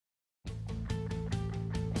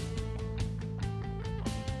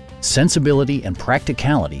Sensibility and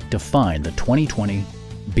practicality define the 2020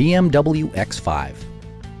 BMW X5.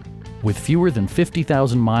 With fewer than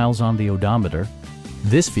 50,000 miles on the odometer,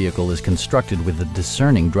 this vehicle is constructed with the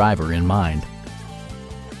discerning driver in mind.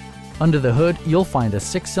 Under the hood, you'll find a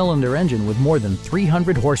 6-cylinder engine with more than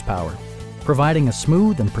 300 horsepower, providing a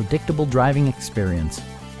smooth and predictable driving experience.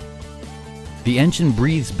 The engine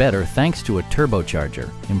breathes better thanks to a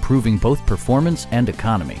turbocharger, improving both performance and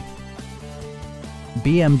economy.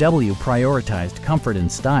 BMW prioritized comfort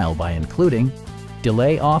and style by including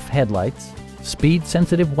delay-off headlights,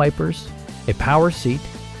 speed-sensitive wipers, a power seat,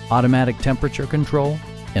 automatic temperature control,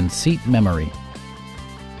 and seat memory.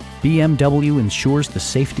 BMW ensures the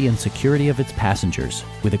safety and security of its passengers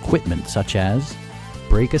with equipment such as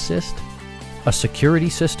brake assist, a security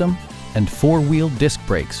system, and 4-wheel disc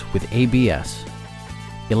brakes with ABS.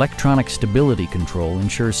 Electronic stability control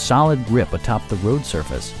ensures solid grip atop the road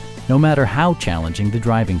surface, no matter how challenging the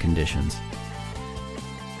driving conditions.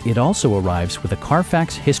 It also arrives with a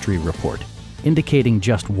Carfax history report, indicating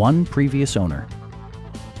just one previous owner.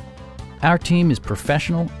 Our team is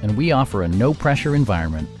professional and we offer a no-pressure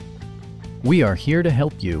environment. We are here to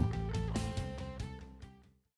help you.